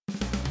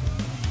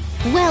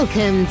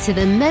Welcome to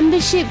the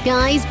Membership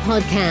Guys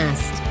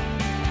podcast.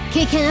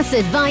 Kick-ass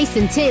advice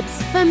and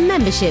tips for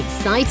membership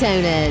site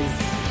owners.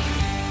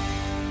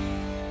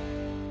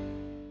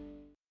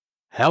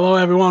 Hello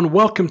everyone,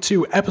 welcome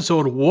to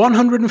episode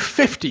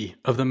 150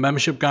 of the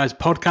Membership Guys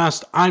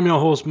podcast. I'm your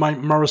host Mike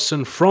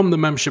Morrison from the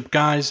Membership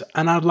Guys,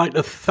 and I'd like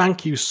to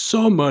thank you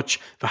so much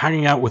for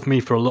hanging out with me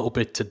for a little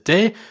bit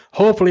today.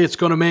 Hopefully it's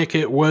going to make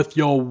it worth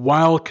your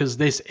while, because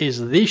this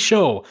is the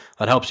show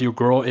that helps you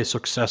grow a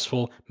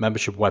successful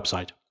membership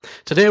website.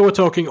 Today we're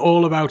talking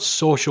all about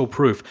social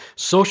proof.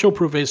 Social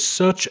proof is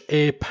such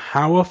a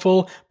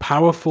powerful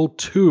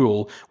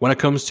tool when it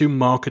comes to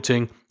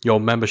marketing your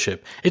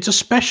membership. It's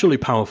especially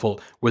powerful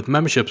with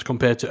memberships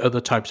compared to other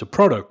types of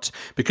products,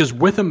 because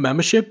with a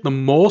membership, the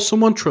more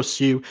someone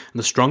trusts you and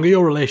the stronger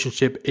your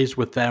relationship is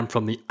with them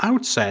from the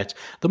outset,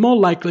 the more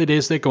likely it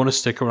is they're going to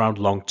stick around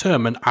long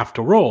term. And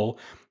after all,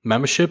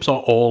 memberships are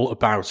all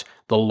about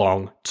the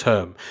long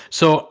term.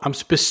 So I'm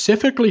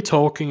specifically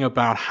talking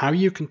about how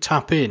you can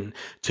tap in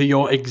to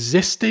your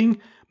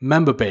existing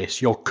member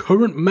base, your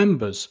current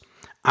members,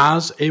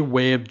 as a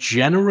way of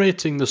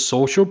generating the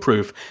social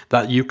proof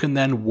that you can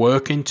then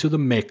work into the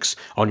mix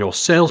on your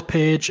sales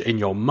page, in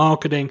your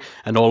marketing,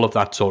 and all of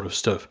that sort of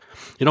stuff.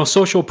 You know,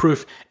 social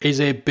proof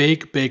is a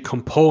big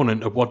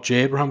component of what Jay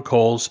Abraham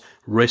calls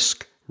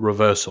risk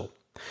reversal.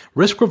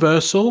 Risk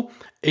reversal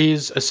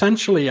is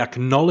essentially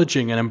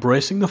acknowledging and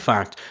embracing the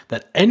fact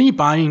that any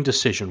buying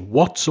decision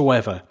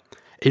whatsoever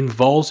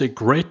involves a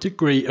great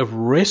degree of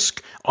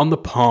risk on the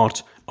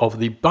part of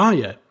the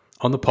buyer,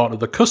 on the part of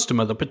the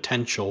customer, the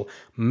potential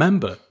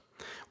member.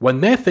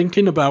 When they're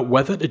thinking about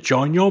whether to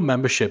join your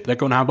membership, they're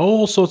going to have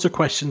all sorts of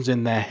questions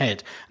in their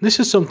head. And this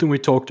is something we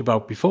talked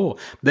about before.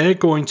 They're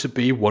going to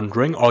be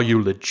wondering, are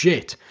you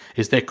legit?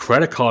 Is their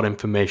credit card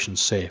information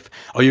safe?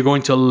 Are you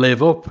going to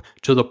live up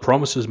to the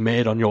promises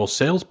made on your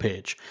sales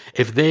page?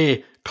 If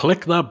they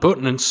click that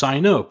button and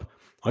sign up,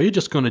 are you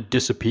just going to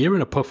disappear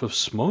in a puff of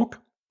smoke?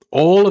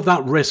 All of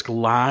that risk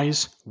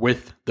lies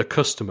with the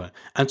customer.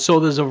 And so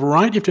there's a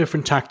variety of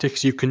different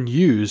tactics you can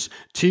use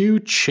to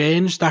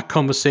change that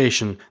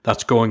conversation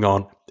that's going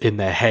on in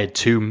their head,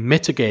 to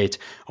mitigate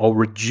or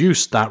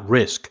reduce that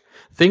risk.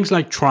 Things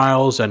like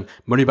trials and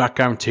money-back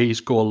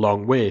guarantees go a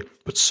long way,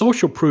 but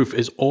social proof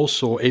is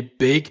also a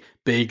big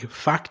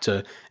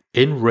factor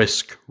in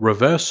risk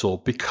reversal,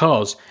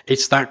 because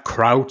it's that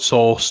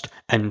crowdsourced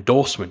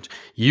endorsement.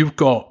 You've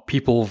got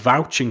people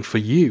vouching for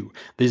you.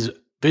 There's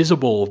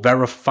visible,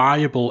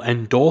 verifiable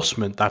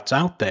endorsement that's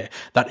out there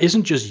that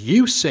isn't just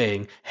you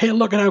saying, hey,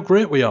 look at how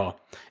great we are.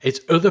 It's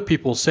other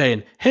people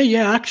saying, hey,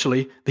 yeah,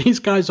 actually, these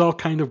guys are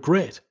kind of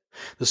great.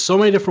 There's so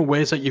many different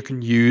ways that you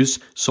can use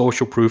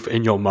social proof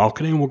in your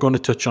marketing. We're going to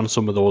touch on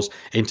some of those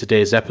in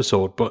today's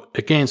episode. But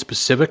again,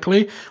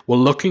 specifically, we're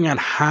looking at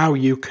how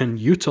you can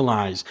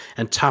utilize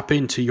and tap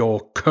into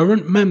your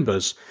current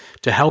members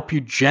to help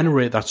you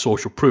generate that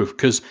social proof,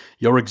 because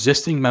your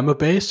existing member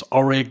base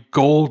are a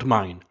gold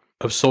mine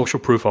of social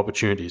proof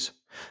opportunities.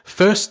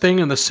 First thing,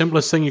 and the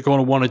simplest thing you're going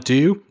to want to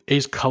do,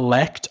 is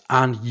collect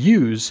and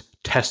use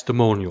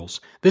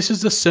testimonials. This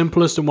is the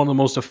simplest and one of the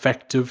most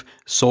effective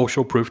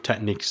social proof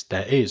techniques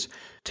there is.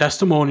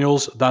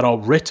 Testimonials that are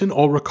written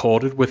or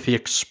recorded with the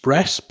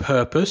express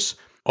purpose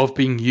of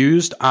being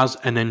used as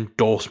an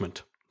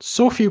endorsement.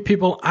 So few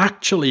people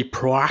actually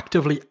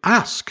proactively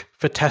ask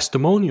for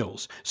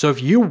testimonials. So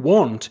if you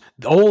want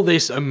all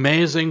this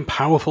amazing,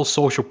 powerful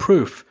social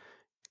proof,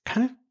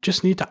 kind of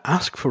just need to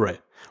ask for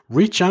it.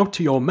 Reach out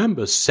to your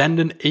members. Send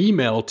an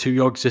email to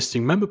your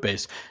existing member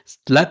base.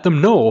 Let them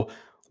know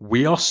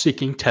we are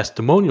seeking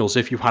testimonials.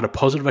 If you've had a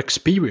positive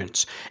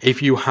experience,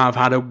 if you have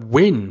had a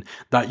win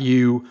that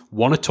you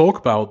want to talk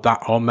about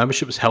that our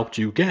membership has helped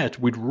you get,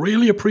 we'd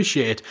really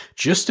appreciate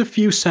just a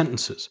few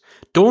sentences.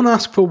 Don't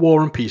ask for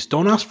war and peace.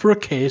 Don't ask for a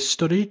case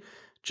study.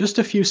 Just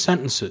a few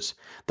sentences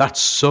that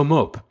sum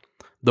up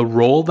the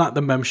role that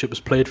the membership has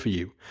played for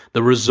you,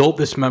 the result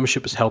this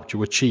membership has helped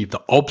you achieve,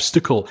 the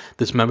obstacle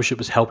this membership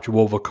has helped you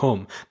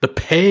overcome, the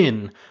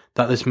pain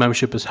that this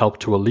membership has helped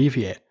to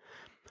alleviate.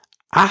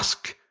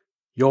 Ask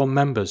your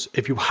members.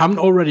 If you haven't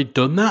already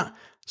done that,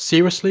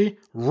 seriously,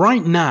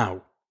 right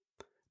now,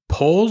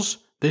 pause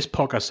this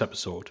podcast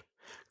episode,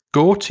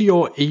 go to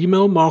your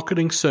email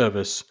marketing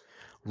service,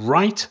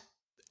 write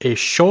a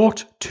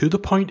short,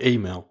 to-the-point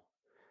email,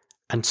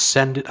 and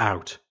send it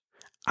out.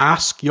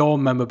 Ask your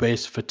member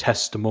base for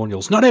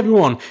testimonials. Not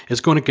everyone is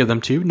going to give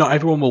them to you. Not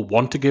everyone will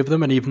want to give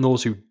them. And even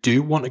those who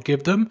do want to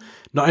give them,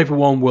 not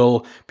everyone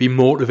will be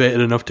motivated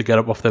enough to get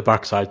up off their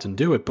backsides and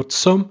do it. But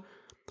some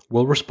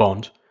will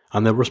respond,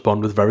 and they'll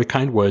respond with very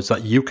kind words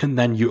that you can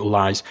then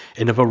utilize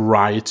in a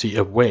variety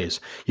of ways.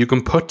 You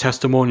can put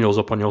testimonials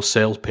up on your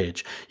sales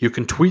page. You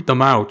can tweet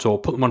them out or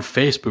put them on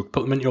Facebook,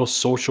 put them in your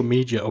social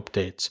media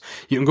updates.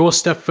 You can go a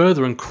step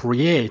further and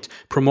create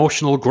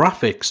promotional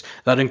graphics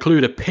that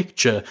include a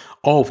picture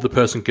of the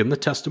person giving the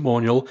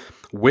testimonial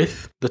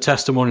with the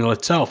testimonial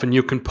itself, and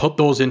you can put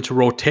those into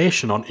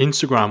rotation on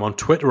Instagram, on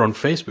Twitter, on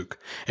Facebook.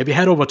 If you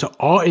head over to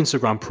our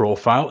Instagram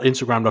profile,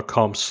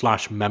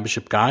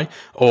 instagram.com/membershipguy,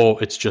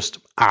 or it's just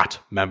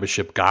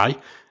 @membershipguy,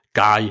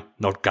 Guy,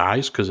 not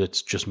guys, because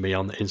it's just me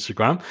on the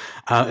Instagram.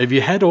 If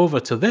you head over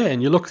to there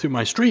and you look through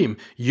my stream,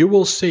 you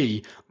will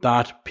see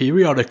that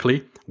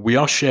periodically we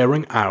are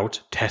sharing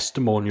out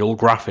testimonial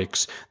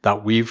graphics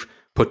that we've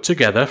put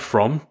together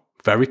from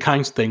very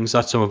kind things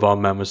that some of our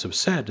members have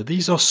said.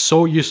 These are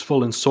so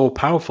useful and so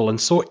powerful and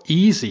so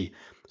easy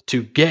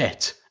to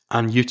get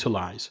and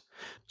utilize.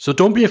 So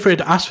don't be afraid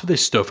to ask for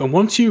this stuff. And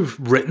once you've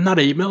written that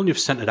email and you've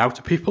sent it out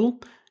to people,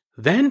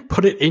 then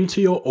put it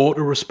into your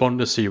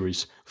autoresponder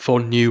series for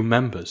new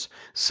members.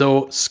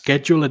 So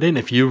schedule it in.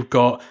 If you've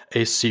got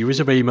a series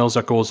of emails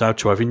that goes out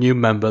to every new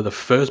member, the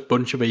first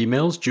bunch of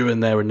emails during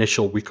their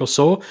initial week or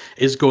so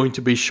is going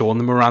to be showing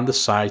them around the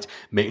site,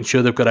 making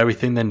sure they've got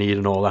everything they need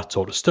and all that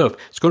sort of stuff.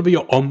 It's going to be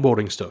your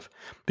onboarding stuff.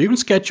 But you can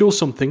schedule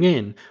something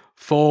in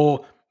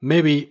for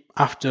maybe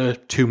after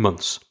 2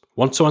 months.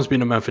 Once someone's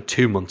been a member for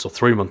 2 months or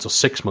 3 months or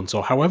 6 months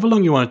or however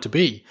long you want it to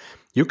be,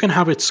 you can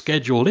have it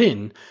scheduled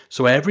in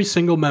so every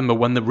single member,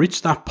 when they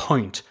reach that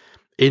point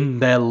in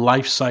their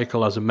life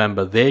cycle as a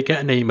member, they get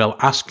an email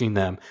asking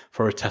them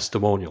for a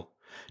testimonial.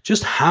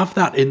 Just have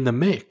that in the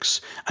mix,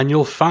 and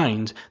you'll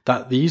find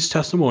that these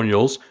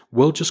testimonials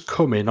will just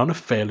come in on a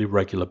fairly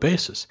regular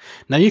basis.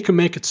 Now, you can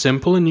make it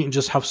simple and you can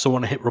just have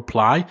someone hit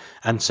reply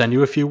and send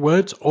you a few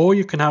words, or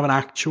you can have an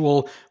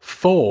actual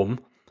form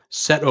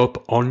set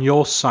up on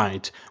your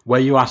site where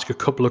you ask a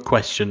couple of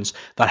questions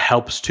that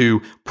helps to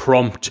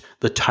prompt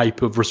the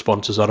type of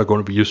responses that are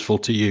going to be useful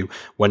to you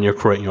when you're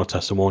creating your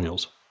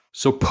testimonials.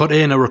 So put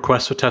in a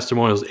request for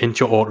testimonials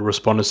into your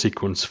autoresponder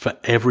sequence for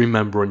every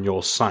member on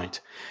your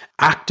site.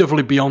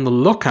 Actively be on the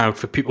lookout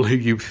for people who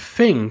you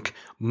think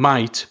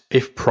might,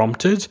 if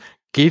prompted,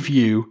 give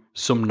you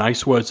some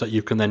nice words that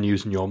you can then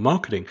use in your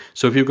marketing.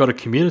 So if you've got a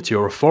community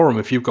or a forum,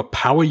 if you've got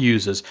power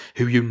users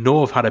who you know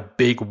have had a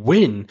big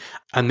win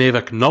and they've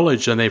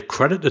acknowledged and they've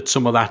credited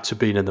some of that to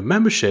being in the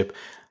membership,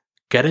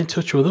 get in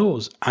touch with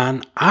those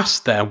and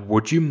ask them,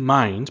 would you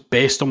mind,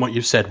 based on what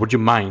you've said, would you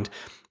mind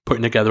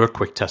putting together a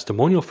quick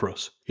testimonial for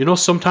us? You know,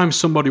 sometimes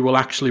somebody will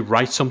actually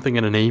write something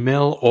in an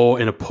email or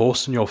in a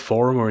post in your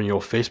forum or in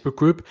your Facebook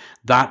group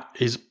that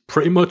is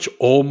pretty much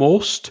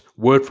almost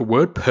word for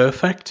word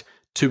perfect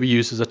to be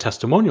used as a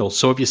testimonial.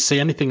 So if you see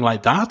anything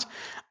like that,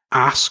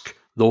 ask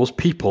those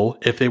people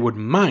if they would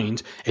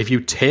mind if you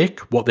take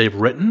what they've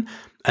written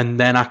and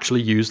then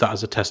actually use that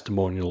as a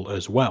testimonial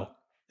as well.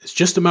 It's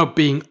just about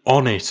being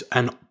on it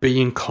and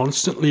being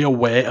constantly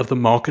aware of the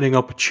marketing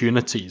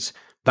opportunities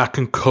that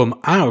can come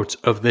out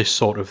of this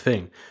sort of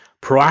thing.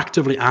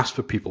 Proactively ask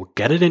for people,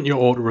 get it into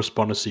your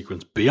autoresponder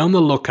sequence, be on the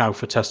lookout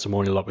for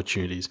testimonial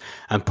opportunities,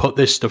 and put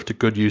this stuff to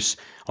good use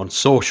on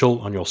social,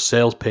 on your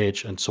sales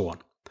page, and so on.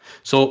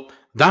 So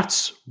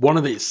that's one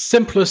of the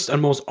simplest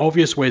and most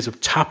obvious ways of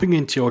tapping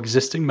into your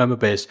existing member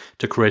base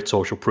to create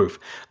social proof.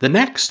 The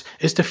next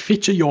is to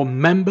feature your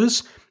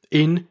members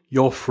in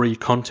your free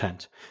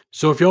content.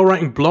 So if you're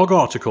writing blog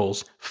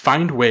articles,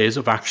 find ways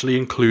of actually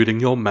including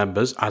your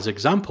members as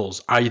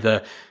examples,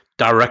 either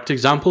direct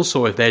examples.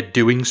 So if they're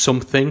doing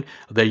something,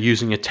 they're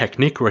using a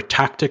technique or a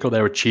tactic, or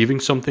they're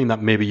achieving something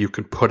that maybe you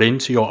can put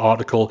into your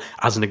article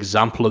as an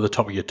example of the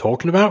topic you're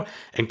talking about,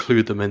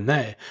 include them in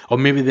there. Or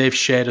maybe they've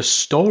shared a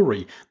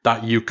story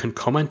that you can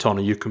comment on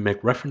or you can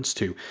make reference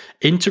to.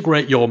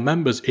 Integrate your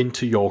members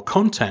into your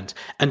content.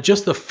 And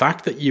just the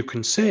fact that you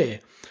can say,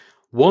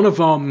 one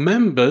of our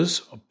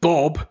members,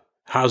 Bob,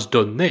 has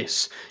done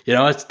this. You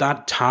know, it's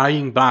that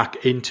tying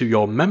back into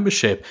your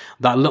membership,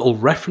 that little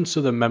reference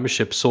to the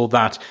membership, so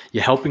that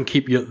you're helping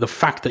keep the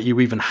fact that you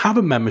even have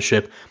a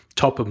membership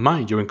top of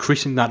mind. You're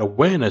increasing that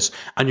awareness,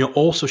 and you're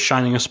also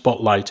shining a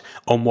spotlight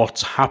on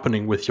what's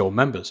happening with your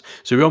members.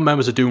 So if your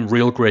members are doing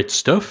real great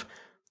stuff,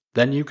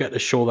 then you get to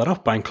show that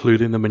off by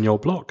including them in your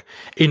blog.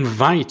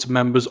 Invite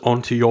members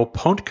onto your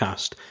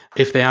podcast.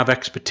 If they have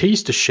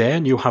expertise to share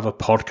and you have a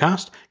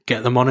podcast,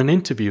 get them on and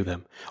interview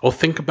them. Or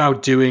think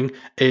about doing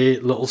a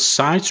little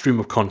side stream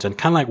of content,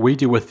 kind of like we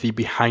do with the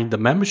Behind the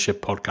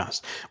Membership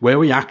podcast, where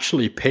we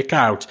actually pick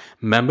out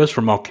members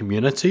from our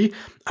community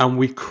and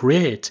we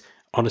create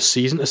on a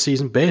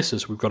season-to-season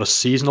basis. We've got a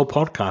seasonal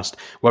podcast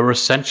where we're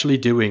essentially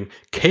doing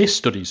case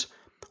studies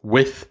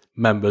with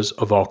members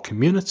of our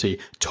community,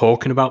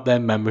 talking about their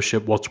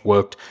membership, what's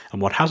worked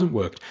and what hasn't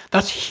worked.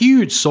 That's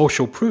huge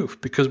social proof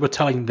because we're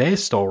telling their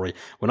story.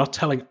 We're not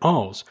telling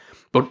ours,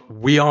 but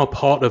we are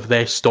part of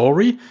their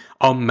story.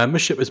 Our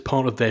membership is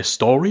part of their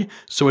story.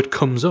 So it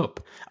comes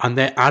up and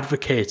they're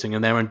advocating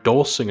and they're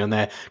endorsing and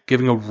they're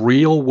giving a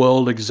real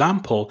world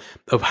example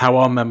of how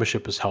our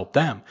membership has helped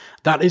them.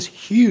 That is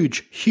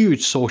huge,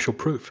 huge social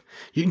proof.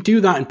 You can do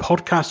that in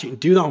podcasts. You can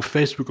do that on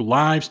Facebook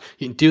Lives.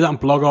 You can do that in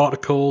blog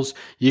articles.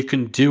 You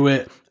can do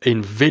it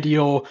in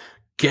video.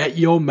 Get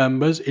your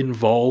members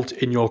involved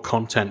in your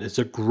content. It's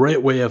a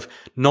great way of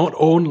not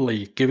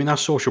only giving that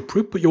social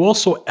proof, but you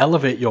also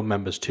elevate your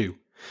members too.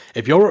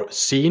 If you're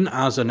seen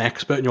as an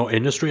expert in your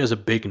industry, as a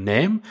big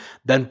name,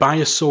 then by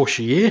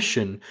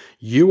association,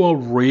 you are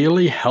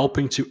really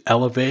helping to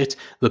elevate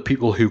the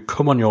people who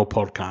come on your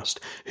podcast,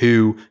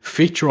 who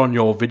feature on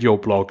your video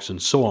blogs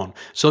and so on.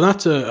 So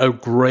that's a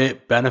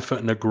great benefit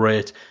and a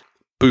great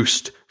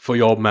boost for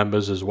your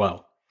members as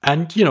well.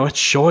 And, it's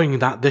showing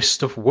that this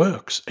stuff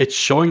works. It's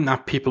showing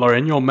that people are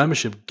in your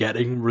membership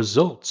getting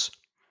results.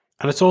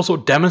 And it's also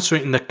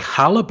demonstrating the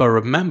caliber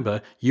of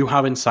member you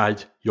have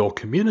inside your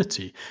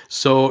community.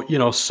 So,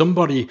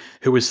 somebody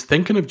who is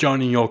thinking of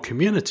joining your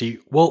community,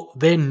 well,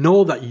 they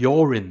know that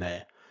you're in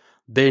there.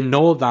 They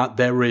know that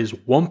there is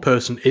one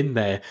person in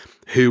there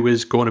who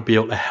is going to be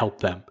able to help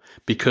them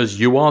because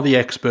you are the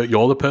expert,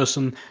 you're the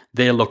person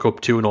they look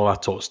up to and all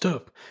that sort of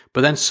stuff.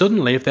 But then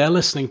suddenly, if they're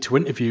listening to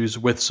interviews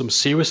with some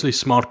seriously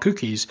smart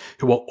cookies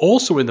who are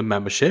also in the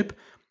membership,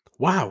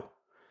 wow.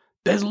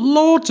 There's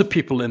loads of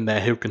people in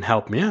there who can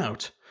help me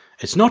out.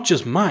 It's not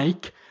just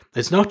Mike.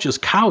 It's not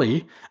just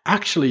Callie.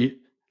 Actually,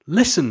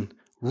 listen,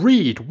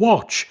 read,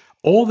 watch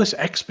all this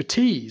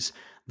expertise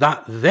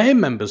that their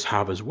members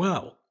have as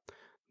well.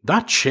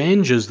 That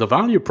changes the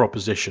value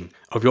proposition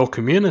of your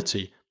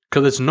community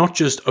because it's not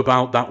just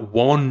about that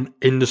one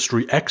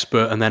industry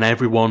expert and then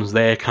everyone's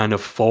there kind of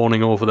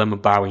fawning over them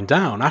and bowing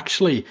down.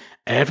 Actually,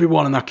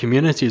 everyone in that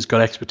community has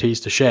got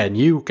expertise to share and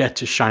you get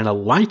to shine a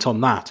light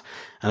on that.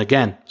 And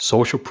again,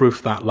 social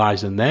proof that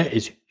lies in there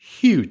is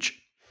huge.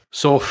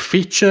 So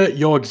feature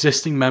your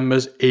existing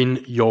members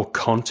in your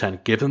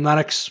content, give them that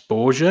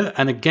exposure.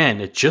 And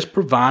again, it just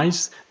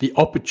provides the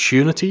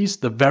opportunities,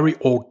 the very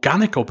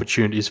organic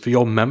opportunities for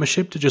your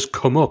membership to just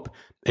come up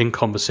in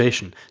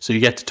conversation. So you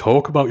get to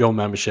talk about your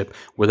membership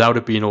without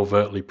it being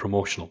overtly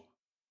promotional.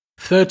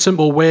 Third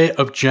simple way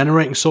of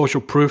generating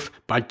social proof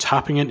by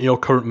tapping into your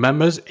current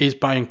members is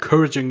by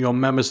encouraging your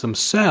members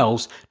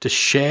themselves to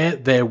share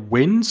their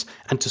wins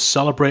and to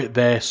celebrate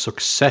their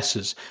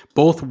successes,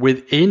 both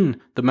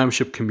within the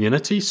membership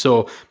community.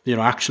 So,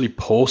 actually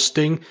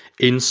posting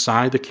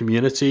inside the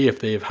community if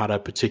they've had a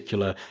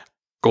particular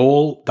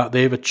goal that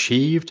they've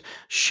achieved,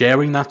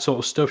 sharing that sort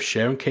of stuff,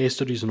 sharing case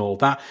studies and all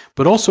that,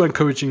 but also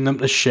encouraging them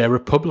to share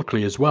it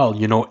publicly as well.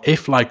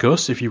 If like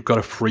us, if you've got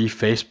a free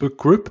Facebook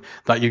group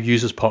that you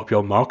use as part of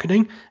your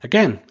marketing,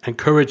 again,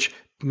 encourage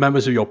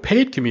members of your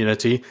paid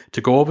community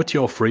to go over to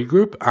your free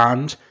group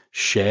and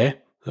share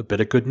a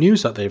bit of good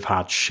news that they've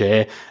had,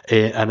 share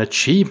an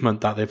achievement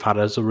that they've had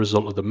as a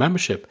result of the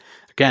membership.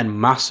 Again,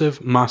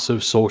 massive,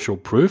 massive social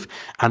proof.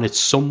 And it's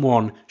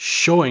someone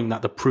showing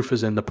that the proof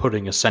is in the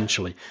pudding,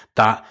 essentially,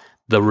 that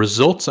the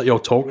results that you're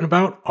talking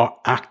about are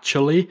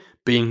actually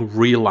being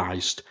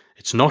realized.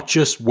 It's not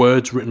just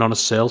words written on a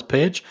sales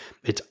page.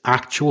 It's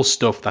actual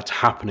stuff that's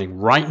happening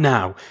right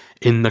now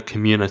in the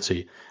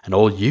community. And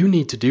all you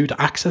need to do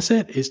to access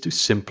it is to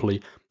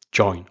simply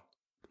join.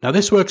 Now,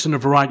 this works in a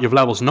variety of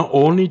levels. Not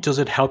only does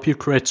it help you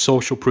create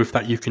social proof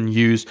that you can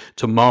use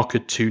to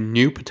market to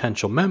new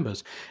potential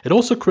members, it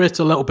also creates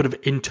a little bit of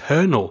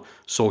internal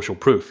social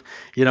proof.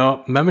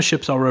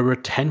 Memberships are a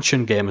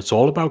retention game. It's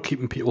all about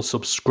keeping people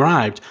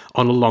subscribed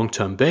on a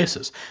long-term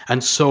basis.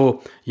 And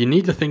so you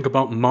need to think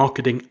about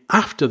marketing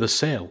after the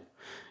sale.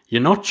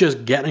 You're not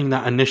just getting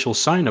that initial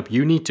sign up.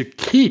 You need to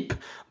keep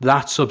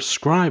that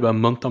subscriber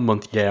month on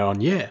month, year on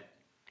year.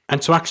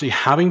 And so actually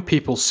having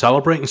people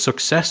celebrating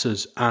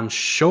successes and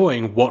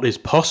showing what is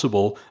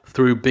possible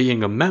through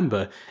being a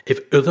member,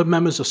 if other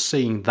members are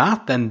seeing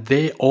that, then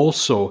they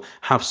also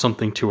have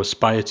something to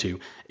aspire to,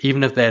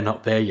 even if they're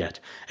not there yet.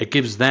 It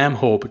gives them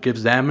hope, it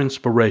gives them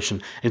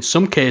inspiration. In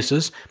some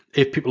cases,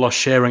 if people are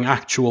sharing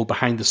actual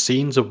behind the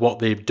scenes of what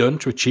they've done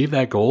to achieve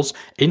their goals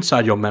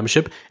inside your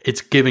membership, it's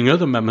giving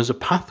other members a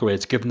pathway,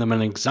 it's giving them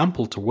an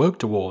example to work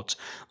towards.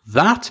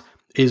 That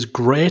is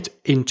great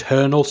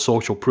internal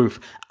social proof,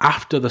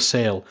 after the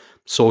sale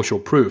social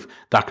proof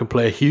that can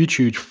play a huge,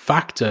 huge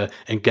factor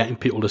in getting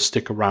people to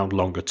stick around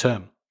longer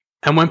term.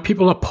 And when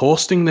people are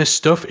posting this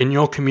stuff in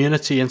your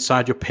community,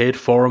 inside your paid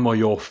forum or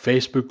your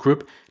Facebook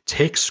group,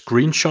 take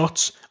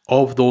screenshots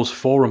of those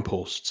forum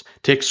posts,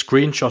 take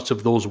screenshots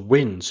of those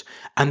wins,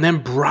 and then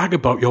brag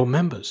about your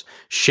members.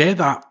 Share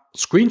that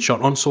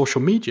screenshot on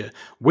social media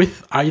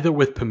with either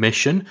with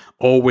permission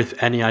or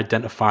with any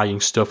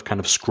identifying stuff kind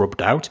of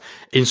scrubbed out.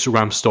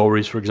 Instagram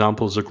stories, for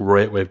example, is a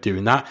great way of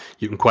doing that.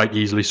 You can quite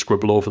easily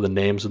scribble over the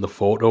names and the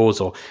photos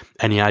or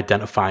any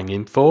identifying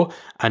info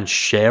and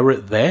share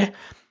it there.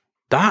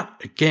 That,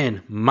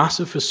 again,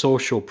 massive for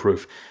social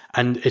proof.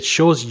 And it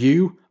shows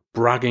you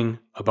bragging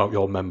about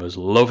your members,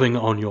 loving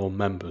on your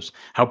members,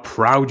 how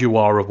proud you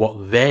are of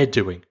what they're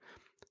doing.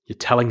 You're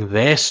telling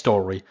their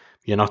story.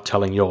 You're not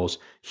telling yours.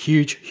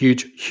 Huge,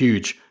 huge,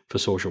 huge for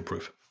social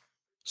proof.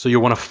 So you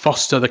want to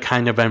foster the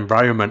kind of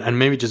environment and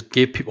maybe just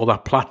give people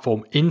that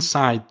platform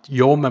inside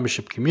your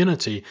membership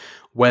community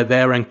where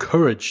they're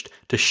encouraged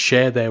to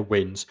share their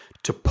wins,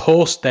 to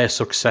post their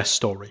success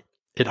story.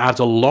 It adds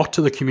a lot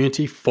to the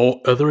community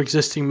for other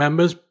existing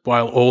members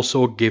while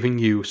also giving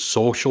you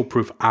social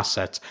proof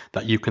assets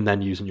that you can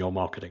then use in your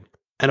marketing.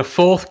 And a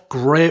fourth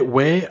great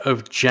way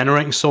of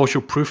generating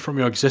social proof from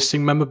your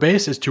existing member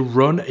base is to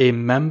run a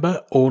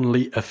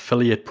member-only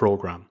affiliate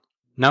program.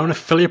 Now, an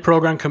affiliate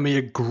program can be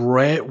a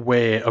great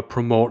way of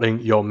promoting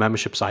your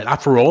membership site.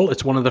 After all,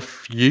 it's one of the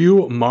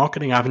few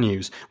marketing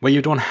avenues where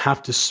you don't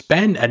have to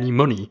spend any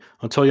money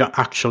until you're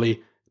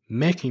actually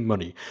making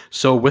money.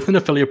 So with an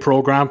affiliate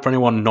program, for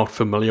anyone not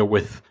familiar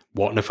with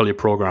what an affiliate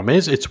program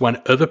is, it's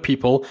when other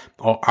people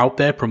are out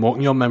there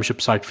promoting your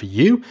membership site for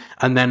you.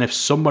 And then if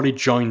somebody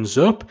joins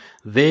up,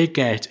 they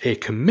get a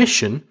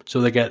commission.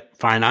 So they get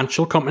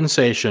financial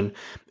compensation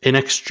in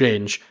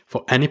exchange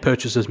for any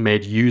purchases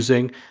made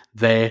using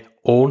their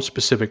own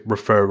specific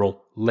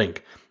referral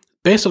link.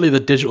 Basically the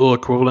digital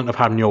equivalent of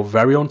having your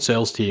very own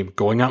sales team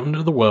going out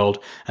into the world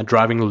and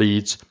driving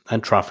leads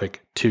and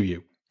traffic to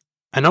you.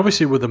 And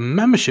obviously with a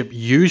membership,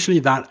 usually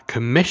that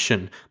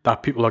commission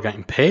that people are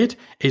getting paid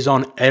is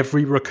on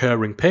every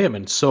recurring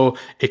payment. So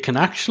it can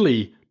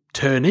actually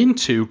turn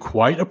into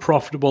quite a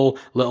profitable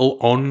little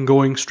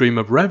ongoing stream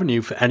of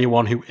revenue for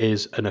anyone who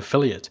is an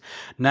affiliate.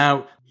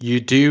 Now, you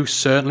do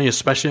certainly,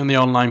 especially in the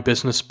online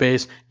business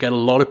space, get a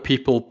lot of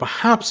people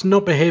perhaps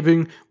not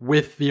behaving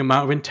with the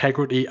amount of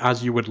integrity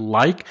as you would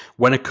like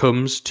when it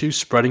comes to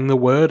spreading the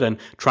word and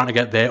trying to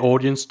get their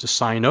audience to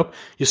sign up.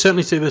 You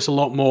certainly see this a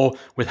lot more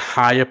with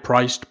higher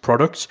priced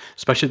products,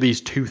 especially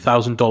these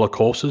 $2,000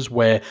 courses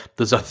where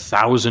there's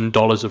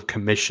 $1,000 of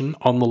commission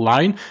on the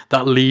line.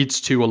 That leads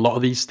to a lot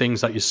of these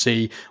things that you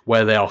see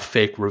where there are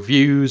fake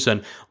reviews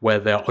and where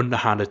there are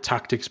underhanded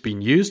tactics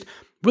being used.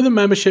 With a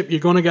membership, you're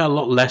going to get a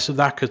lot less of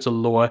that because it's a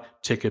lower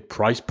ticket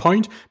price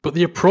point. But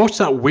the approach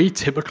that we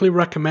typically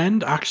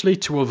recommend, actually,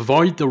 to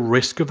avoid the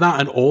risk of that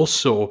and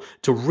also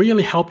to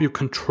really help you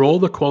control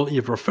the quality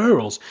of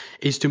referrals,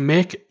 is to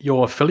make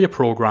your affiliate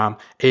program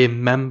a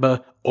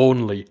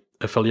member-only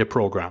affiliate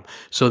program.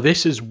 So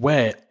this is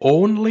where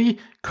only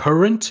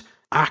current,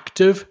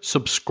 active,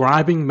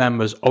 subscribing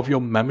members of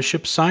your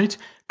membership site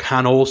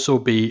can also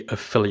be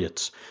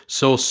affiliates.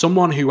 So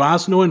someone who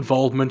has no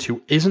involvement,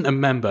 who isn't a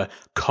member,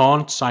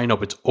 can't sign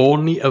up. It's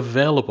only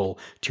available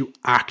to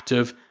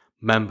active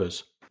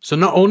members. So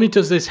not only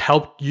does this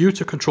help you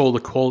to control the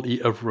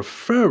quality of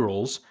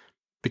referrals,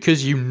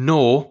 because you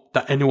know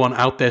that anyone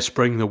out there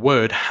spreading the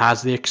word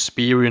has the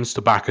experience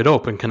to back it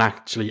up and can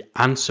actually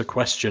answer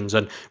questions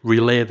and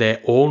relay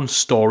their own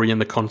story in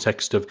the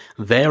context of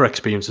their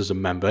experience as a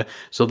member.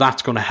 So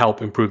that's going to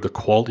help improve the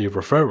quality of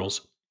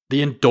referrals.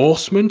 The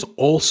endorsement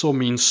also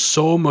means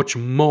so much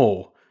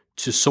more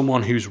to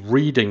someone who's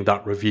reading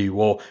that review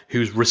or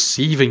who's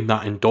receiving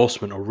that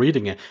endorsement or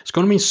reading it. It's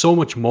going to mean so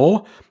much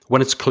more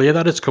when it's clear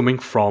that it's coming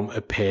from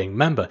a paying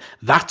member.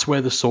 That's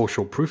where the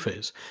social proof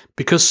is.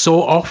 Because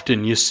so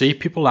often you see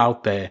people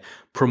out there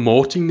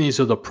promoting these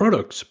other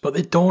products, but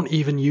they don't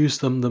even use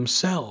them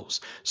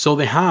themselves. So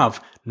they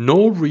have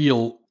no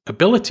real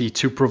ability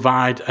to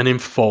provide an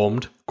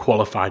informed,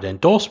 qualified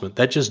endorsement.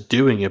 They're just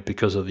doing it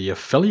because of the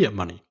affiliate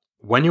money.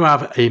 When you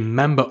have a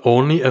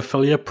member-only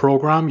affiliate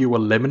program, you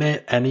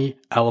eliminate any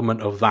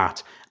element of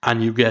that,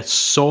 and you get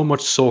so much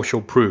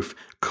social proof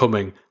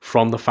coming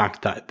from the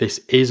fact that this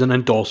is an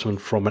endorsement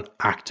from an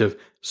active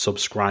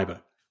subscriber.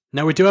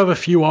 Now, we do have a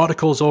few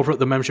articles over at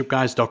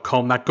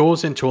themembershipguys.com that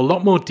goes into a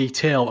lot more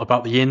detail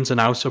about the ins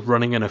and outs of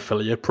running an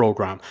affiliate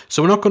program.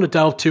 So we're not going to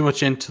delve too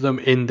much into them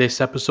in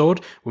this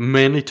episode. We're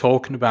mainly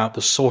talking about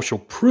the social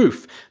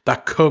proof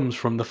that comes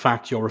from the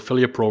fact your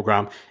affiliate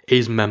program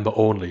is member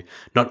only.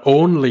 Not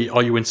only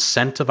are you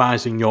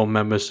incentivizing your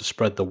members to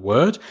spread the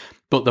word,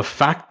 but the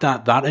fact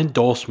that that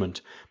endorsement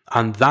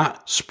and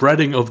that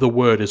spreading of the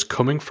word is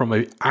coming from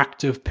an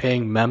active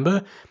paying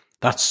member,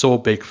 that's so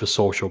big for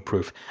social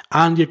proof,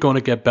 and you're going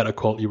to get better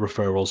quality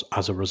referrals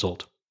as a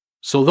result.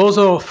 So those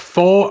are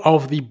 4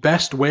 of the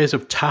best ways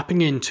of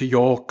tapping into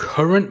your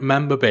current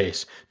member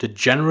base to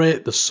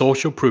generate the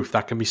social proof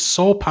that can be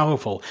so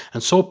powerful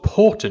and so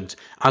potent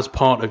as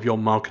part of your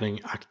marketing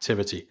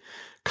activity.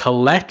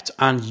 Collect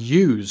and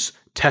use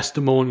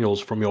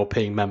testimonials from your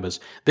paying members.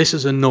 This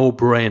is a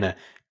no-brainer.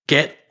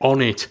 Get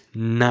on it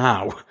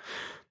now.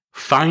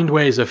 Find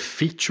ways of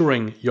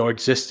featuring your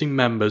existing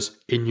members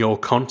in your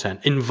content.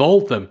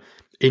 Involve them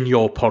in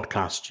your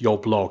podcast, your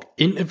blog.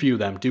 Interview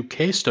them. Do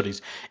case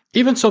studies.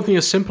 Even something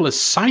as simple as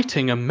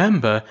citing a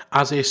member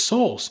as a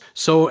source.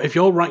 So if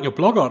you're writing a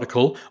blog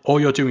article or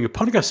you're doing a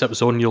podcast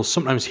episode, and you'll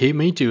sometimes hear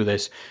me do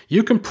this,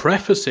 you can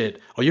preface it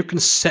or you can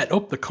set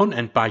up the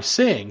content by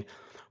saying,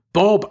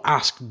 Bob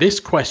asked this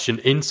question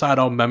inside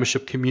our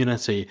membership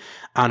community,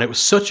 and it was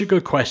such a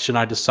good question,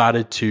 I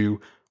decided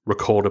to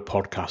record a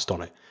podcast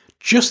on it.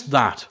 Just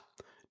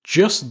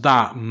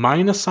that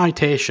minor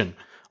citation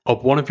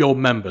of one of your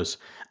members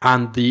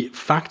and the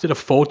fact it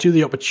affords you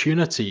the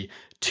opportunity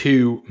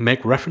to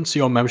make reference to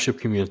your membership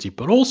community,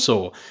 but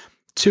also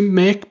to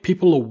make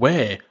people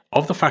aware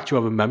of the fact you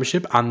have a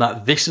membership and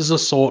that this is a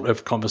sort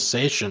of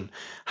conversation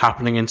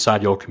happening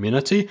inside your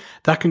community,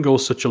 that can go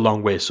such a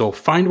long way. So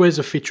find ways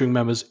of featuring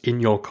members in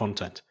your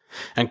content.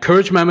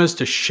 Encourage members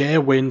to share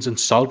wins and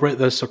celebrate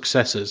their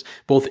successes,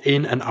 both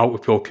in and out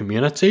of your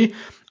community.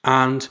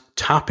 and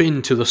tap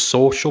into the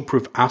social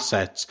proof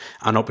assets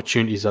and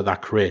opportunities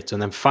that creates.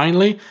 And then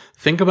finally,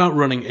 think about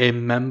running a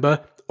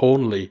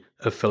member-only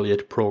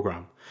affiliate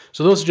program.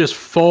 So those are just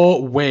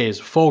four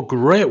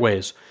great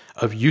ways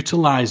of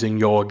utilizing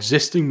your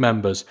existing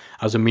members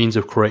as a means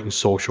of creating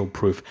social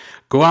proof.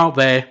 Go out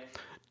there,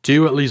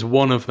 do at least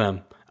one of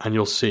them, and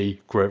you'll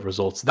see great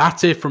results.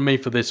 That's it from me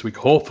for this week.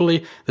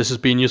 Hopefully this has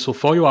been useful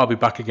for you. I'll be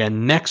back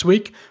again next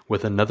week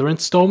with another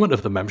installment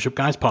of the Membership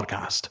Guys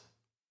podcast.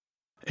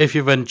 If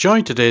you've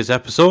enjoyed today's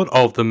episode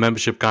of the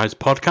Membership Guys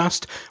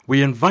podcast,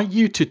 we invite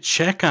you to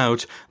check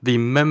out the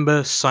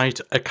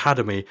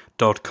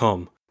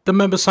membersiteacademy.com. The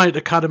Membersite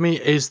Academy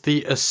is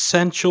the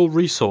essential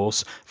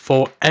resource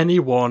for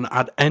anyone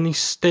at any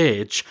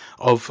stage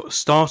of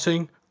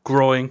starting,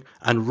 growing,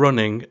 and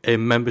running a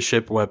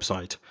membership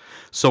website.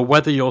 So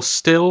whether you're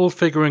still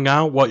figuring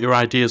out what your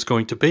idea is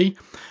going to be,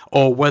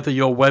 or whether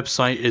your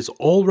website is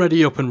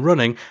already up and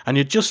running and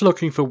you're just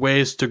looking for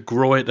ways to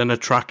grow it and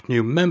attract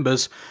new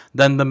members,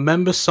 then the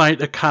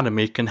Membersite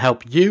Academy can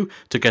help you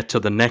to get to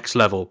the next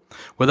level.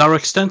 With our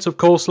extensive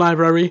course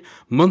library,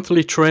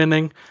 monthly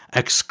training,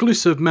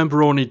 exclusive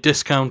member-only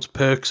discounts,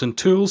 perks and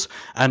tools,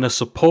 and a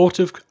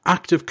supportive,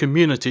 active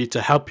community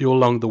to help you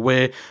along the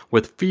way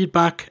with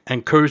feedback,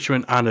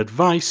 encouragement and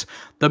advice,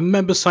 the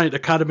Membersite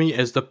Academy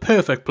is the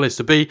perfect place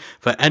to be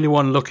for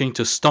anyone looking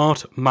to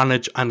start,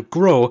 manage and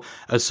grow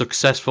a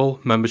successful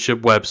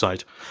membership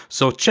website.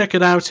 So check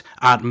it out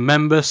at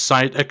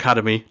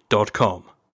membersiteacademy.com.